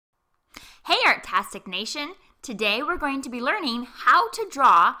Artastic Nation. Today we're going to be learning how to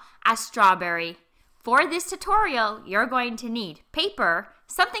draw a strawberry. For this tutorial, you're going to need paper,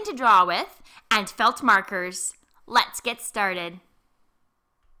 something to draw with, and felt markers. Let's get started.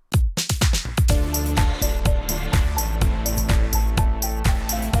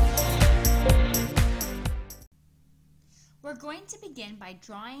 We're going to begin by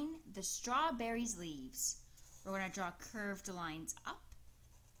drawing the strawberry's leaves. We're going to draw curved lines up,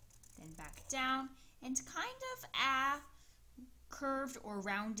 then back down, and kind of a curved or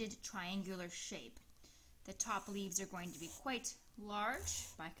rounded triangular shape. The top leaves are going to be quite large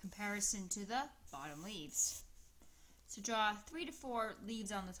by comparison to the bottom leaves. So draw 3 to 4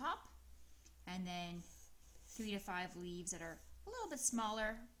 leaves on the top, and then 3 to 5 leaves that are a little bit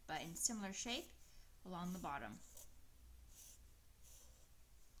smaller but in similar shape along the bottom.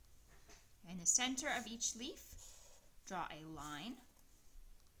 In the center of each leaf, draw a line.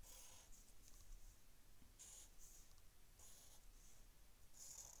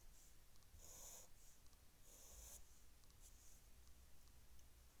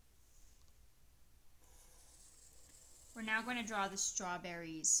 We're now going to draw the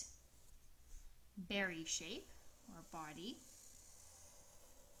strawberry's berry shape or body.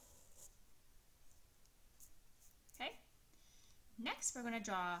 Okay. Next, we're going to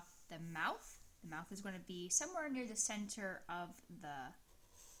draw the mouth. The mouth is going to be somewhere near the center of the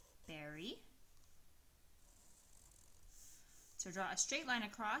berry. So draw a straight line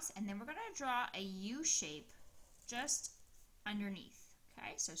across, and then we're going to draw a U shape just underneath.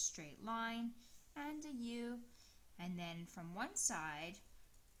 Okay, so straight line and a U, and then from one side,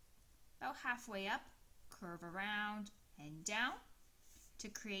 about halfway up, curve around and down to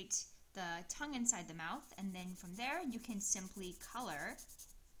create the tongue inside the mouth, and then from there you can simply color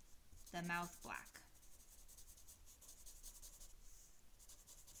the mouth black.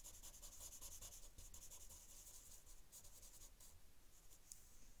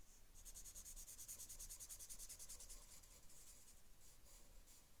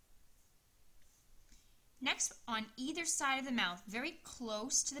 Next, on either side of the mouth, very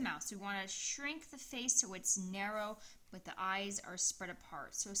close to the mouth, so we want to shrink the face so it's narrow, but the eyes are spread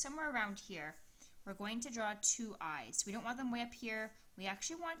apart. So somewhere around here, we're going to draw 2 eyes. We don't want them way up here. We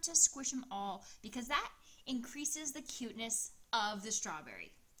actually want to squish them all because that increases the cuteness of the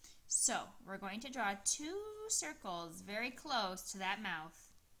strawberry. So we're going to draw 2 circles very close to that mouth.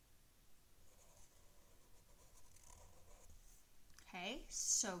 Okay,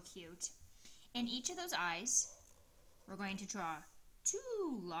 so cute. In each of those eyes, we're going to draw 2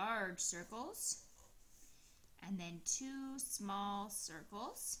 large circles and then 2 small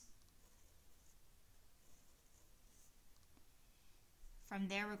circles. From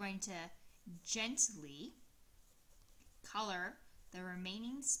there, we're going to gently color the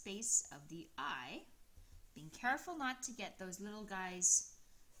remaining space of the eye, being careful not to get those little guys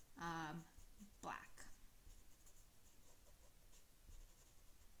black.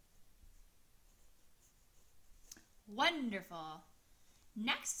 Wonderful.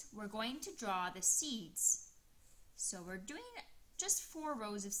 Next, we're going to draw the seeds. So we're doing just 4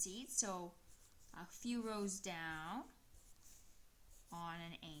 rows of seeds, so a few rows down on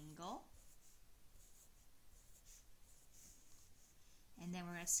an angle. And then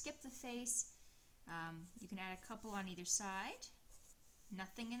we're going to skip the face. You can add a couple on either side.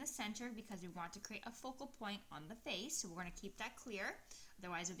 Nothing in the center because we want to create a focal point on the face, so we're going to keep that clear,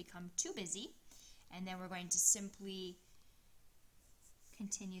 otherwise it'll become too busy. And then we're going to simply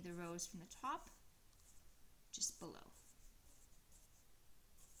continue the rows from the top, just below.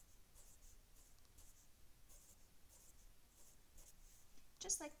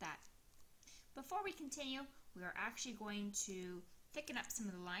 Just like that. Before we continue, we are actually going to thicken up some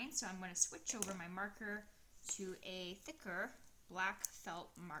of the lines, so I'm going to switch over my marker to a thicker black felt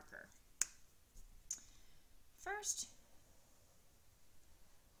marker. First,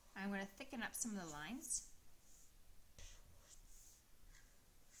 I'm going to thicken up some of the lines.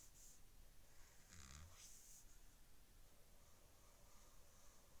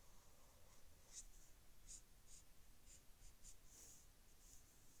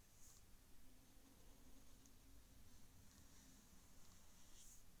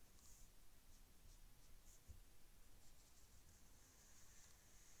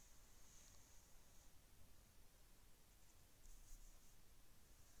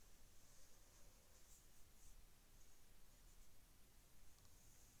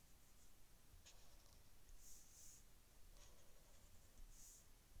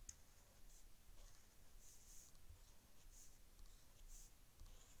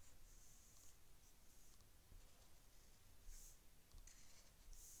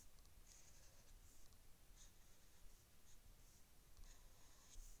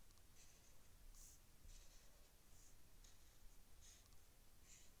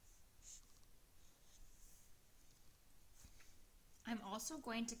 I'm also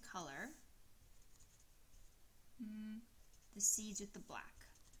going to color the seeds with the black.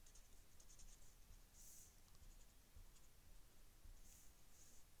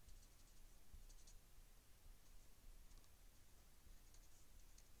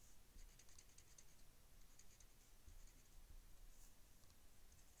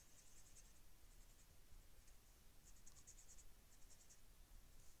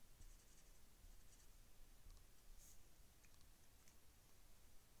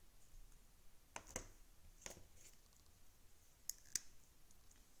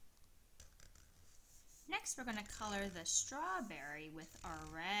 Next, we're going to color the strawberry with our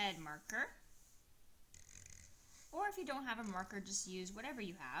red marker. Or if you don't have a marker, just use whatever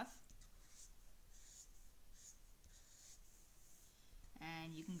you have.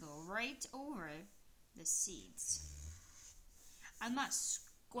 And you can go right over the seeds. I'm not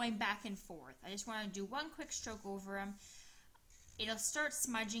going back and forth. I just want to do one quick stroke over them. It'll start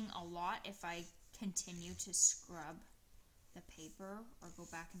smudging a lot if I continue to scrub the paper or go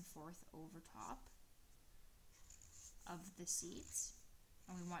back and forth over top of the seeds,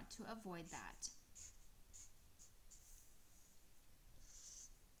 and we want to avoid that.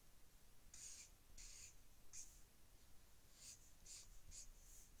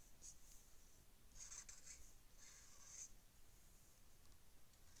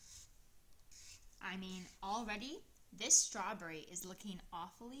 I mean, already this strawberry is looking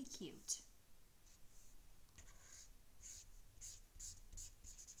awfully cute.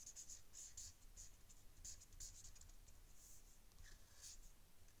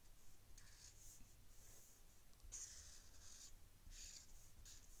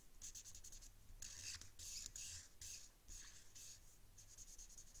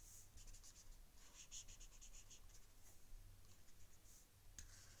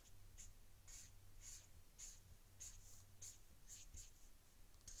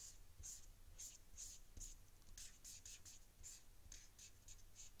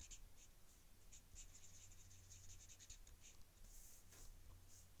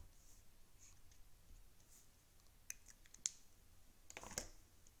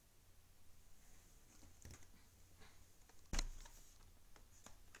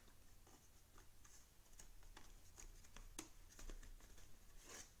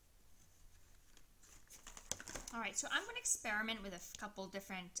 Alright, so I'm going to experiment with a couple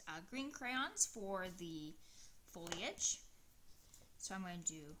different green crayons for the foliage. So I'm going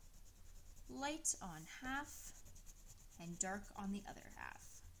to do light on half and dark on the other half.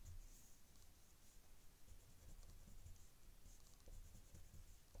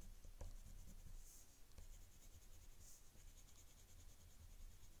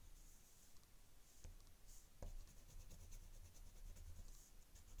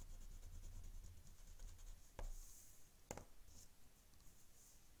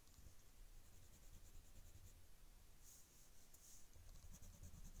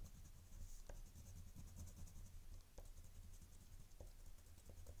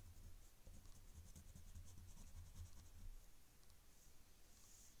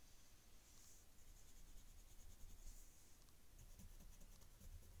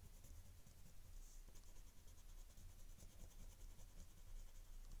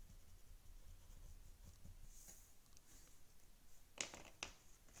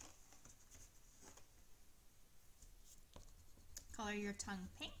 Color your tongue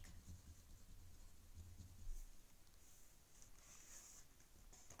pink.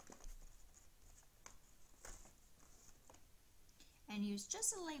 And use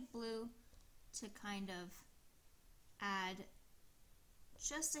just a light blue to kind of add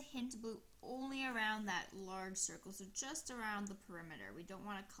just a hint of blue only around that large circle, so just around the perimeter. We don't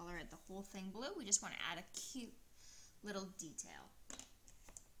want to color it the whole thing blue, we just want to add a cute little detail.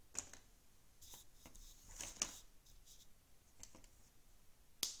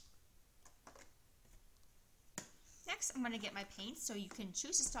 Next, I'm going to get my paint, so you can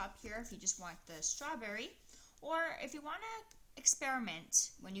choose to stop here if you just want the strawberry, or if you want to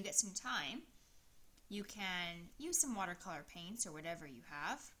experiment when you get some time, you can use some watercolor paints or whatever you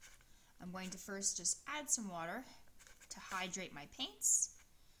have. I'm going to first just add some water to hydrate my paints,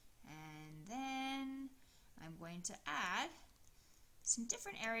 and then I'm going to add some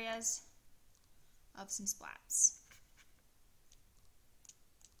different areas of some splats.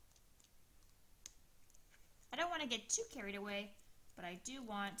 I don't want to get too carried away, but I do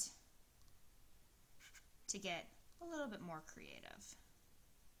want to get a little bit more creative.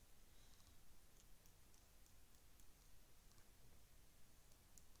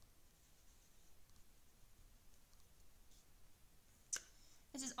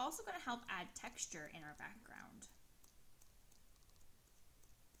 This is also going to help add texture in our background.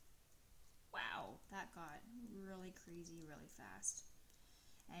 that got really crazy really fast.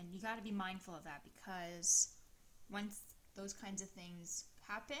 And you got to be mindful of that, because once those kinds of things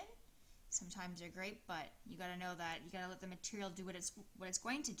happen, sometimes they're great, but you got to know that you got to let the material do what it's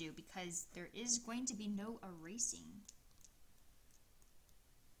going to do, because there is going to be no erasing.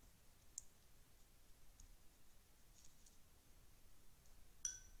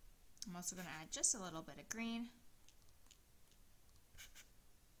 I'm also going to add just a little bit of green.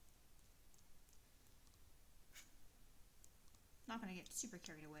 Not going to get super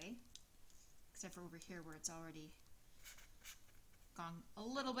carried away, except for over here where it's already gone a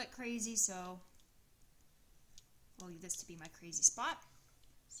little bit crazy, so we'll leave this to be my crazy spot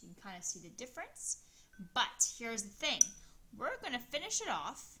so you can kind of see the difference. But here's the thing, we're going to finish it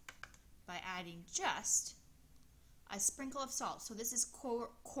off by adding just a sprinkle of salt. So this is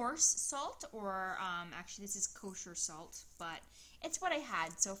coarse salt, or actually this is kosher salt, but it's what I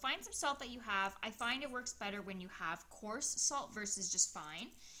had. So find some salt that you have. I find it works better when you have coarse salt versus just fine.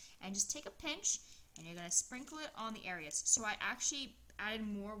 And just take a pinch and you're going to sprinkle it on the areas. So I actually added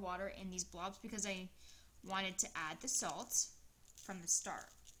more water in these blobs because I wanted to add the salt from the start.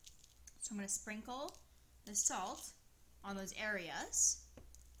 So I'm going to sprinkle the salt on those areas.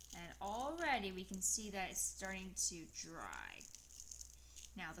 And already we can see that it's starting to dry.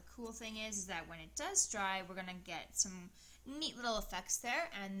 Now the cool thing is that when it does dry, we're going to get some neat little effects there.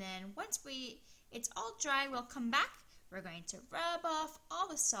 And then once it's all dry, we'll come back. We're going to rub off all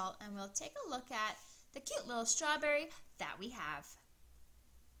the salt and we'll take a look at the cute little strawberry that we have.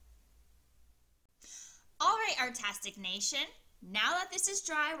 Alright, Artastic Nation. Now that this is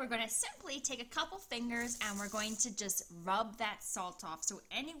dry, we're going to simply take a couple fingers and we're going to just rub that salt off. So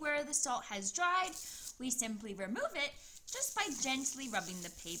anywhere the salt has dried, we simply remove it just by gently rubbing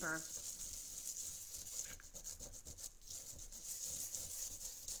the paper.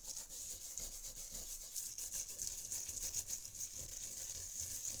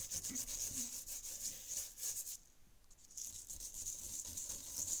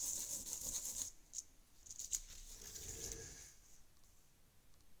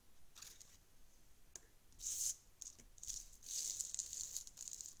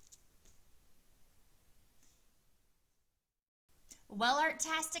 Well,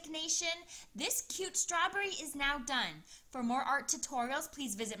 Artastic Nation, this cute strawberry is now done. For more art tutorials,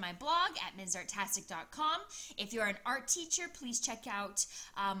 please visit my blog at msartastic.com. If you're an art teacher, please check out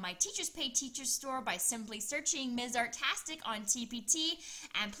my Teachers Pay Teachers store by simply searching Ms. Artastic on TPT.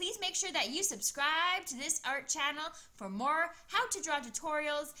 And please make sure that you subscribe to this art channel for more how to draw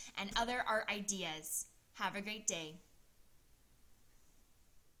tutorials and other art ideas. Have a great day.